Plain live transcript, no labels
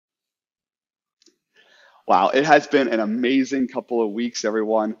Wow, it has been an amazing couple of weeks,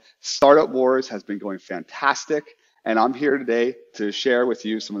 everyone. Startup Wars has been going fantastic. And I'm here today to share with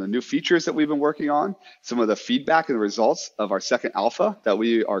you some of the new features that we've been working on, some of the feedback and the results of our second alpha that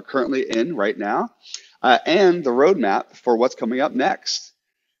we are currently in right now, and the roadmap for what's coming up next.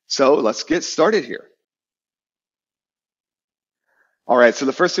 So let's get started here. All right, so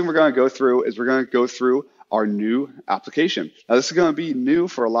the first thing we're going to go through is we're going to go through our new application. Now, this is going to be new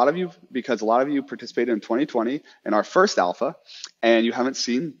for a lot of you because a lot of you participated in 2020 in our first alpha, and you haven't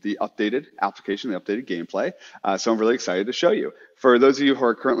seen the updated application, the updated gameplay. So I'm really excited to show you. For those of you who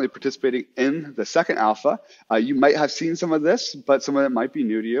are currently participating in the second alpha, you might have seen some of this, but some of it might be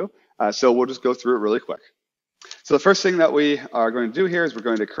new to you. So we'll just go through it really quick. So the first thing that we are going to do here is we're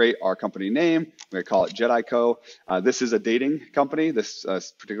going to create our company name. We're going to call it Jedi Co. This is a dating company, this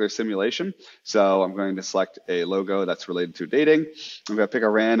particular simulation. So I'm going to select a logo that's related to dating. I'm going to pick a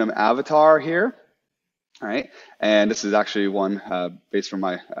random avatar here. All right, and this is actually one based from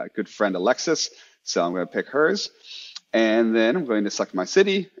my good friend Alexis. So I'm going to pick hers. And then I'm going to select my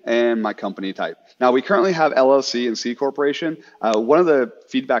city and my company type. Now, we currently have LLC and C Corporation. One of the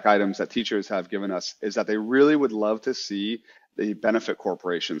feedback items that teachers have given us is that they really would love to see the benefit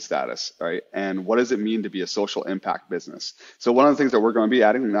corporation status, right? And what does it mean to be a social impact business? So one of the things that we're going to be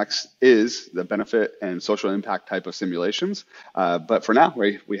adding next is the benefit and social impact type of simulations. But for now,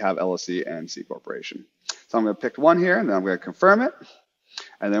 we have LLC and C Corporation. So I'm going to pick one here, and then I'm going to confirm it.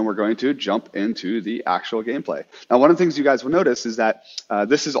 And then we're going to jump into the actual gameplay. Now, one of the things you guys will notice is that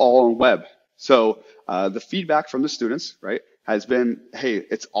this is all on web. So the feedback from the students, right, has been, hey,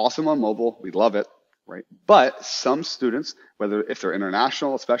 it's awesome on mobile. We love it, right? But some students, whether if they're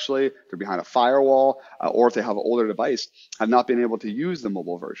international, especially, they're behind a firewall, or if they have an older device, have not been able to use the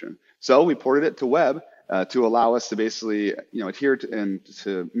mobile version. So we ported it to web to allow us to basically, adhere to and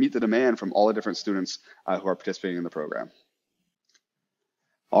to meet the demand from all the different students who are participating in the program.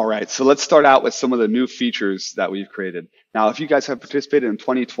 All right, so let's start out with some of the new features that we've created. Now, if you guys have participated in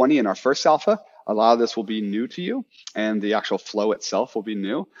 2020 in our first alpha, a lot of this will be new to you, and the actual flow itself will be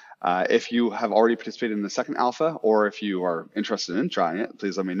new. If you have already participated in the second alpha, or if you are interested in trying it,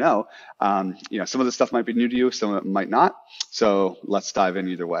 please let me know. Some of the stuff might be new to you, some of it might not. So let's dive in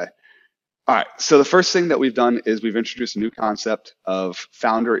either way. All right, so the first thing that we've done is we've introduced a new concept of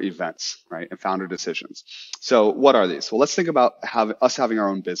founder events, right, and founder decisions. So what are these? Well, let's think about us having our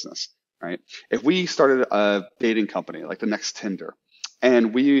own business, right? If we started a dating company like the next Tinder,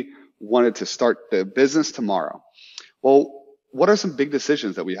 and we wanted to start the business tomorrow, well, what are some big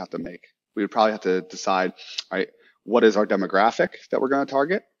decisions that we have to make? We would probably have to decide, right, what is our demographic that we're going to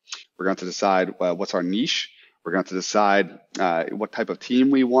target? We're going to decide what's our niche. We're going to decide what type of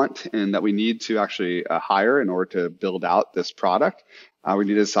team we want and that we need to actually hire in order to build out this product. We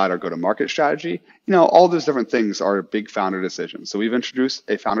need to decide our go-to-market strategy. All those different things are big founder decisions. So we've introduced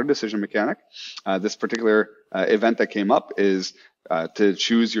a founder decision mechanic. This particular event that came up is to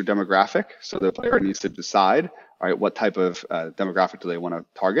choose your demographic. So the player needs to decide, all right, what type of demographic do they want to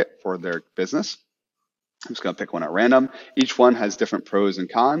target for their business. I'm just going to pick one at random. Each one has different pros and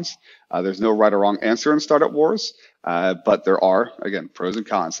cons. There's no right or wrong answer in Startup Wars, but there are, again, pros and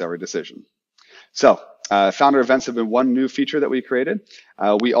cons to every decision. So founder events have been one new feature that we created.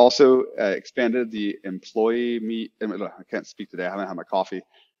 We also expanded the employee I can't speak today. I haven't had my coffee.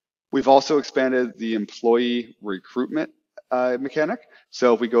 We've also expanded the employee recruitment mechanic.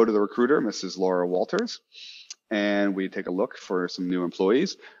 So if we go to the recruiter, Mrs. Laura Walters, and we take a look for some new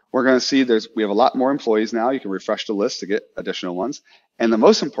employees, we're going to see we have a lot more employees now. You can refresh the list to get additional ones. And the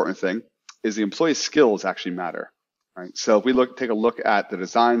most important thing is the employee skills actually matter, right? So if we take a look at the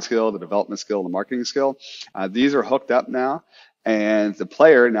design skill, the development skill, the marketing skill, these are hooked up now. And the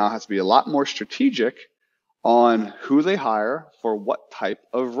player now has to be a lot more strategic on who they hire for what type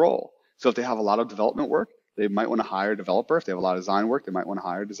of role. So if they have a lot of development work, they might want to hire a developer. If they have a lot of design work, they might want to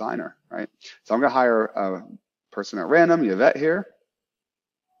hire a designer, right? So I'm going to hire a person at random, Yvette here.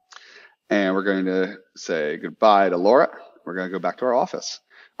 And we're going to say goodbye to Laura. We're going to go back to our office.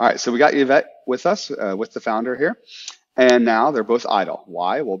 All right, so we got Yvette with us, with the founder here. And now they're both idle.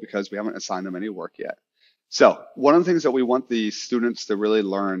 Why? Well, because we haven't assigned them any work yet. So one of the things that we want the students to really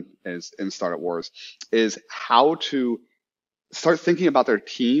learn is in Startup Wars is how to start thinking about their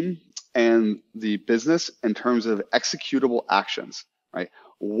team and the business in terms of executable actions, right?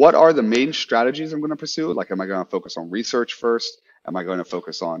 What are the main strategies I'm going to pursue? Like, am I going to focus on research first? Am I going to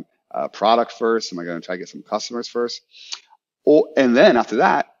focus on product first? Am I going to try to get some customers first? And then after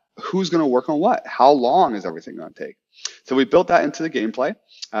that, who's going to work on what? How long is everything going to take? So we built that into the gameplay.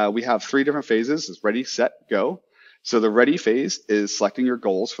 We have 3 different phases. It's ready, set, go. So the ready phase is selecting your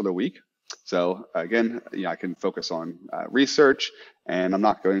goals for the week. So again, I can focus on research, and I'm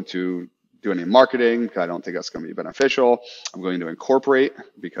not going to do any marketing because I don't think that's going to be beneficial. I'm going to incorporate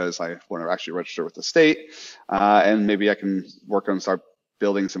because I want to actually register with the state, and maybe I can work on start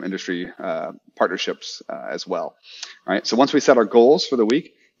building some industry partnerships as well. All right. So once we set our goals for the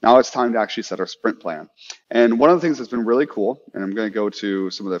week, now it's time to actually set our sprint plan. And one of the things that's been really cool, and I'm going to go to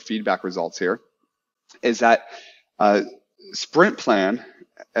some of the feedback results here, is that sprint plan,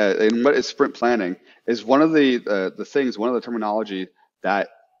 and what is sprint planning, is one of the things, one of the terminology that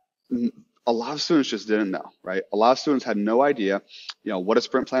a lot of students just didn't know, right? A lot of students had no idea, what a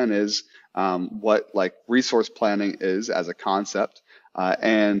sprint plan is, what like resource planning is as a concept,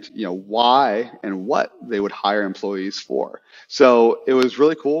 and why and what they would hire employees for. So it was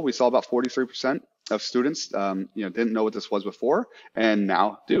really cool. We saw about 43% of students, didn't know what this was before, and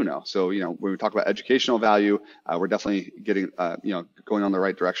now do know. So when we talk about educational value, we're definitely getting, going on the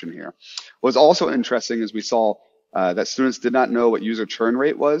right direction here. What's also interesting is we saw that students did not know what user churn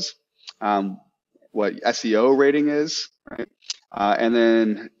rate was, what SEO rating is, right? And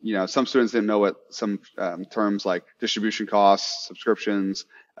then, some students didn't know what some terms like distribution costs, subscriptions,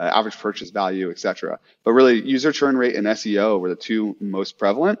 average purchase value, etc. But really, user churn rate and SEO were the two most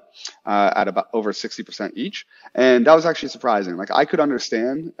prevalent at about over 60% each. And that was actually surprising. Like I could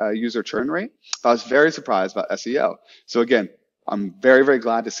understand user churn rate, but I was very surprised about SEO. So again, I'm very, very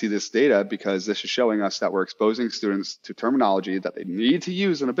glad to see this data because this is showing us that we're exposing students to terminology that they need to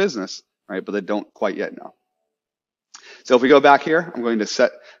use in a business, right? But they don't quite yet know. So if we go back here, I'm going to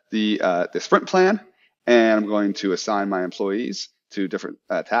set the sprint plan, and I'm going to assign my employees to different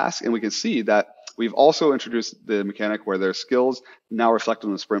tasks. And we can see that we've also introduced the mechanic where their skills now reflect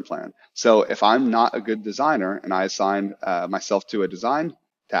on the sprint plan. So if I'm not a good designer and I assign myself to a design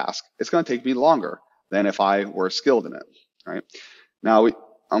task, it's going to take me longer than if I were skilled in it, right? Now,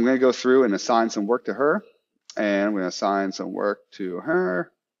 I'm going to go through and assign some work to her, and I'm going to assign some work to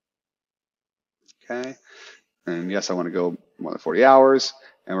her. Okay. And yes, I want to go more than 40 hours,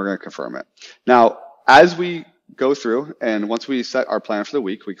 and we're going to confirm it. Now, as we go through, and once we set our plan for the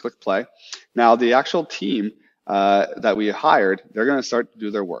week, we click play. Now, the actual team that we hired, they're going to start to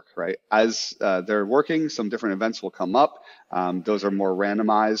do their work, right? As they're working, some different events will come up. Those are more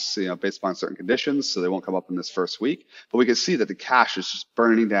randomized, based upon certain conditions, so they won't come up in this first week. But we can see that the cash is just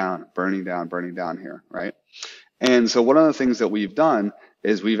burning down here, right? And so one of the things that we've done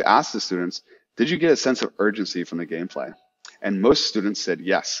is we've asked the students, did you get a sense of urgency from the gameplay? And most students said,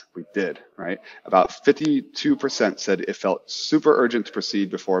 yes, we did, right? About 52% said it felt super urgent to proceed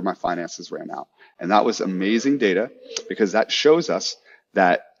before my finances ran out. And that was amazing data because that shows us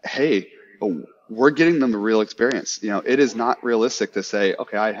that, hey, we're getting them the real experience. It is not realistic to say,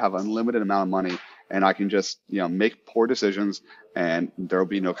 okay, I have an unlimited amount of money and I can just, make poor decisions and there will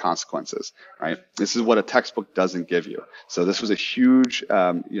be no consequences, right? This is what a textbook doesn't give you. So this was a huge,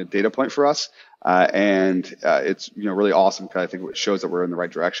 data point for us. And it's, really awesome because I think it shows that we're in the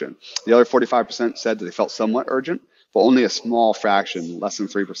right direction. The other 45% said that they felt somewhat urgent, but only a small fraction, less than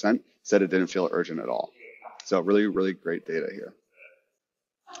 3%, said it didn't feel urgent at all. So really, really great data here.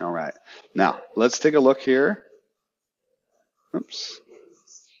 All right. Now let's take a look here. Oops.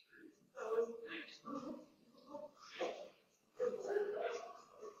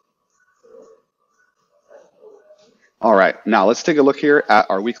 All right, now let's take a look here at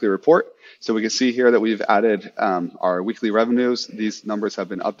our weekly report. So we can see here that we've added our weekly revenues. These numbers have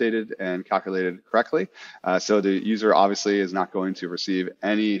been updated and calculated correctly. So the user obviously is not going to receive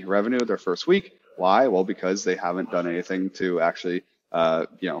any revenue their first week. Why? Well, because they haven't done anything to actually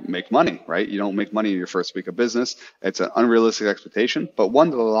make money, right? You don't make money in your first week of business. It's an unrealistic expectation, but one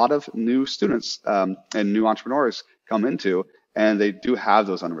that a lot of new students and new entrepreneurs come into, and they do have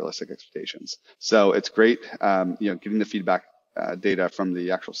those unrealistic expectations. So it's great, getting the feedback data from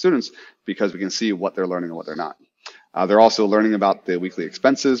the actual students because we can see what they're learning and what they're not. They're also learning about the weekly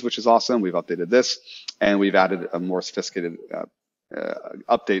expenses, which is awesome. We've updated this, and we've added a more sophisticated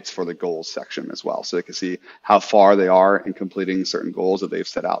updates for the goals section as well, so they can see how far they are in completing certain goals that they've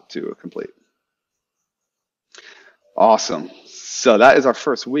set out to complete. Awesome. So that is our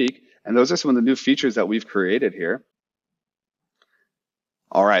first week, and those are some of the new features that we've created here.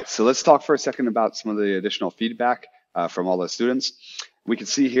 All right, so let's talk for a second about some of the additional feedback from all the students. We can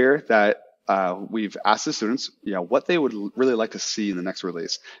see here that we've asked the students, what they would really like to see in the next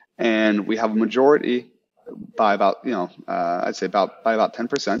release, and we have a majority by about, I'd say by about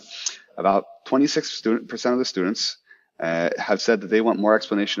 10%, about 26% of the students have said that they want more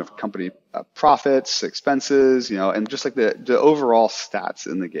explanation of company profits, expenses, and just like the overall stats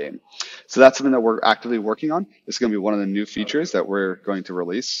in the game. So that's something that we're actively working on. This is going to be one of the new features that we're going to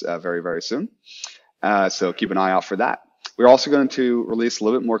release very, very soon. So keep an eye out for that. We're also going to release a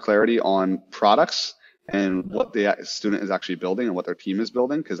little bit more clarity on products and what the student is actually building and what their team is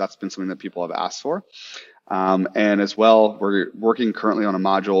building, because that's been something that people have asked for. And as well, we're working currently on a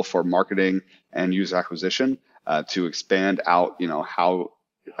module for marketing and user acquisition to expand out,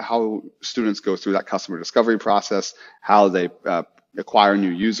 how students go through that customer discovery process, how they acquire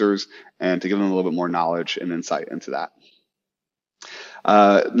new users, and to give them a little bit more knowledge and insight into that.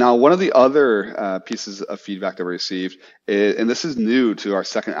 Now, one of the other pieces of feedback that we received, and this is new to our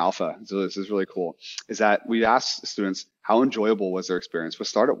second alpha, so this is really cool, is that we asked students how enjoyable was their experience with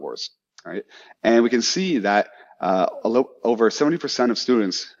Startup Wars, right? And we can see that over 70% of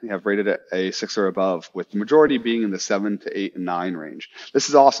students have rated it a 6 or above, with the majority being in the 7 to 8 and 9 range. This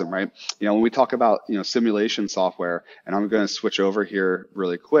is awesome, right? When we talk about simulation software, and I'm going to switch over here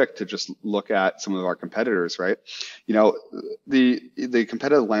really quick to just look at some of our competitors, right? The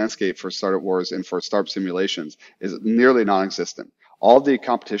competitive landscape for Startup Wars and for startup simulations is nearly non-existent. All the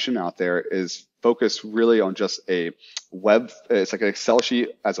competition out there is focused really on just a web, it's like an Excel sheet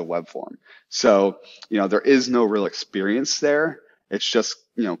as a web form. So, there is no real experience there. It's just,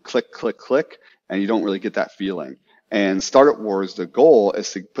 click, click, click, and you don't really get that feeling. And Startup Wars, the goal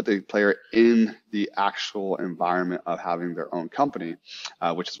is to put the player in the actual environment of having their own company,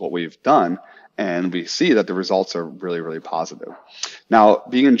 which is what we've done. And we see that the results are really, really positive. Now,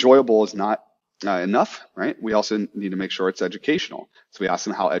 being enjoyable is not enough, right? We also need to make sure it's educational. So we asked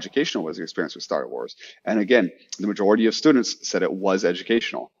them how educational was the experience with Startup Wars. And again, the majority of students said it was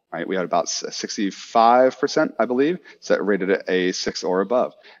educational, right? We had about 65%, I believe, that rated it a 6 or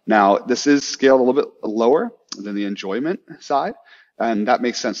above. Now, this is scaled a little bit lower than the enjoyment side, and that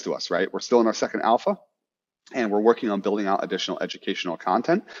makes sense to us, right? We're still in our second alpha, and we're working on building out additional educational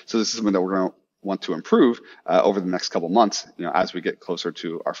content. So this is something that we're going to want to improve over the next couple months, as we get closer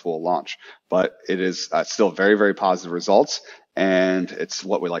to our full launch. But it is still very, very positive results, and it's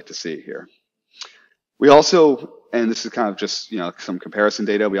what we like to see here. We also, and this is kind of just some comparison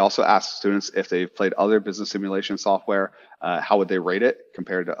data, we also asked students if they've played other business simulation software, how would they rate it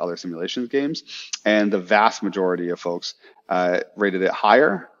compared to other simulations games, and the vast majority of folks rated it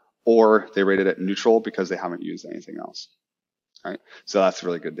higher, or they rated it neutral because they haven't used anything else. Right? So that's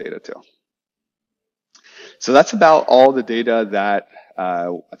really good data too. So that's about all the data that I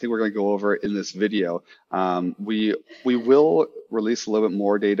think we're going to go over in this video. We will release a little bit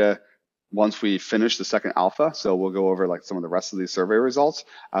more data once we finish the second alpha. So we'll go over like some of the rest of these survey results.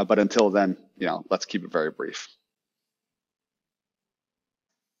 But until then, let's keep it very brief.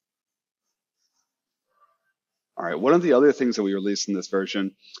 All right, one of the other things that we released in this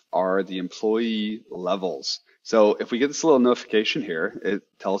version are the employee levels. So if we get this little notification here, it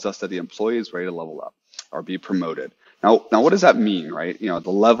tells us that the employee is ready to level up or be promoted. Now what does that mean, right? The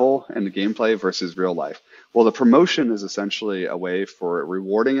level and the gameplay versus real life. Well, the promotion is essentially a way for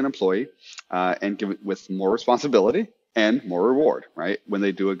rewarding an employee and give it with more responsibility and more reward, right? When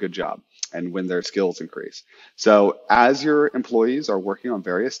they do a good job and when their skills increase. So as your employees are working on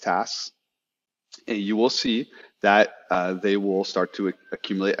various tasks, you will see that they will start to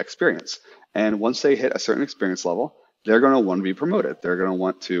accumulate experience. And once they hit a certain experience level, they're going to want to be promoted. They're going to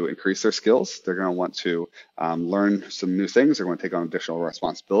want to increase their skills. They're going to want to learn some new things. They're going to take on additional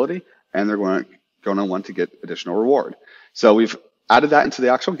responsibility, and they're going to want to get additional reward. So we've added that into the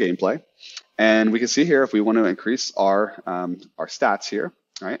actual gameplay, and we can see here if we want to increase our stats here,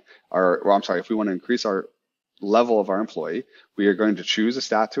 right? If we want to increase our level of our employee, we are going to choose a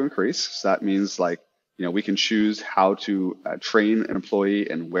stat to increase. So that means we can choose how to train an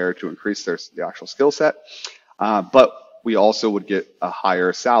employee and where to increase the actual skill set. But we also would get a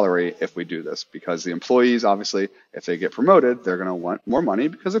higher salary if we do this, because the employees, obviously, if they get promoted, they're going to want more money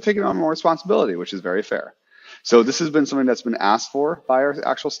because they're taking on more responsibility, which is very fair. So this has been something that's been asked for by our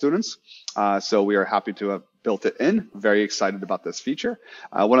actual students. So we are happy to have built it in. Very excited about this feature.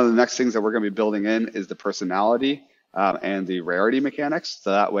 One of the next things that we're going to be building in is the personality and the rarity mechanics.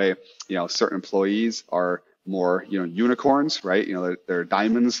 So that way, certain employees are more, unicorns, right? They're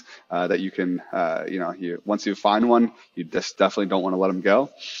diamonds that you can, once you find one, you just definitely don't want to let them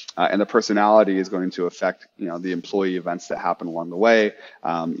go. And the personality is going to affect, the employee events that happen along the way,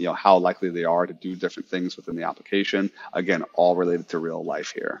 how likely they are to do different things within the application. Again, all related to real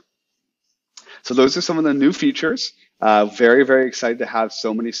life here. So those are some of the new features. Very, very excited to have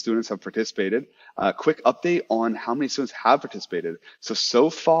so many students have participated. Quick update on how many students have participated.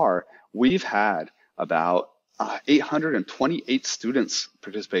 So far, we've had about 828 students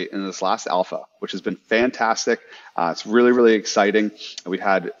participate in this last alpha, which has been fantastic. It's really, really exciting. We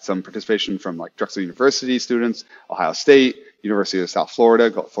had some participation from like Drexel University students, Ohio State, University of South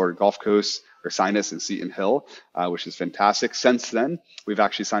Florida, Florida Gulf Coast, Ursinus and Seton Hill, which is fantastic. Since then, we've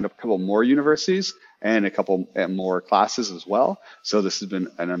actually signed up a couple more universities and a couple more classes as well. So this has been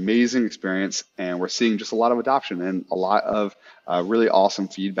an amazing experience, and we're seeing just a lot of adoption and a lot of really awesome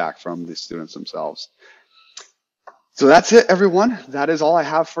feedback from the students themselves. So that's it, everyone. That is all I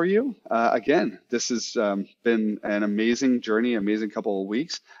have for you. Again, this has been an amazing journey, amazing couple of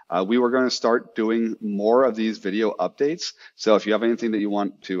weeks. We were going to start doing more of these video updates. So if you have anything that you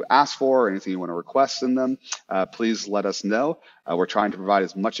want to ask for or anything you want to request in them, please let us know. We're trying to provide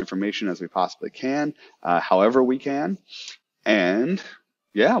as much information as we possibly can, however we can. And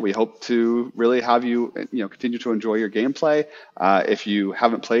yeah, we hope to really have you, continue to enjoy your gameplay. If you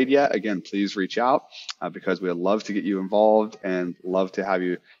haven't played yet, again, please reach out because we'd love to get you involved and love to have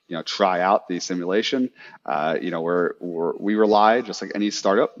you, try out the simulation. We rely, just like any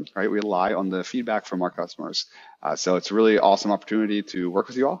startup, right? We rely on the feedback from our customers. So it's a really awesome opportunity to work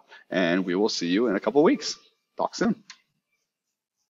with you all, and we will see you in a couple of weeks. Talk soon.